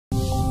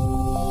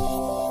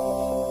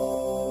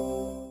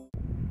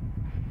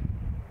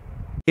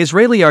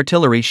Israeli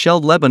artillery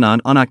shelled Lebanon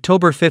on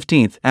October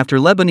 15 after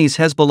Lebanese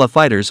Hezbollah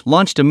fighters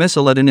launched a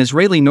missile at an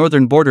Israeli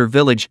northern border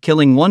village,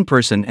 killing one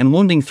person and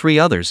wounding 3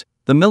 others,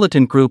 the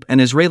militant group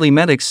and Israeli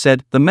medics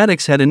said. The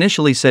medics had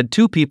initially said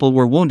 2 people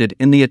were wounded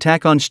in the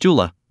attack on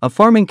Shtula, a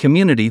farming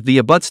community that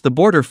abuts the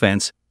border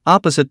fence,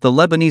 opposite the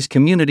Lebanese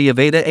community of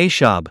Ada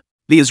Ashab.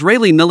 The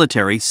Israeli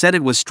military said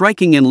it was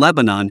striking in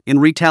Lebanon in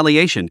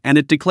retaliation, and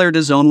it declared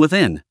a zone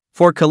within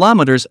 4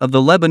 kilometers of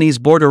the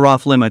Lebanese border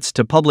off limits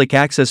to public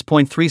access.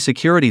 3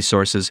 security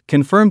sources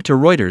confirmed to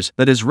Reuters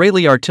that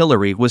Israeli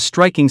artillery was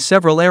striking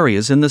several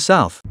areas in the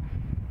south.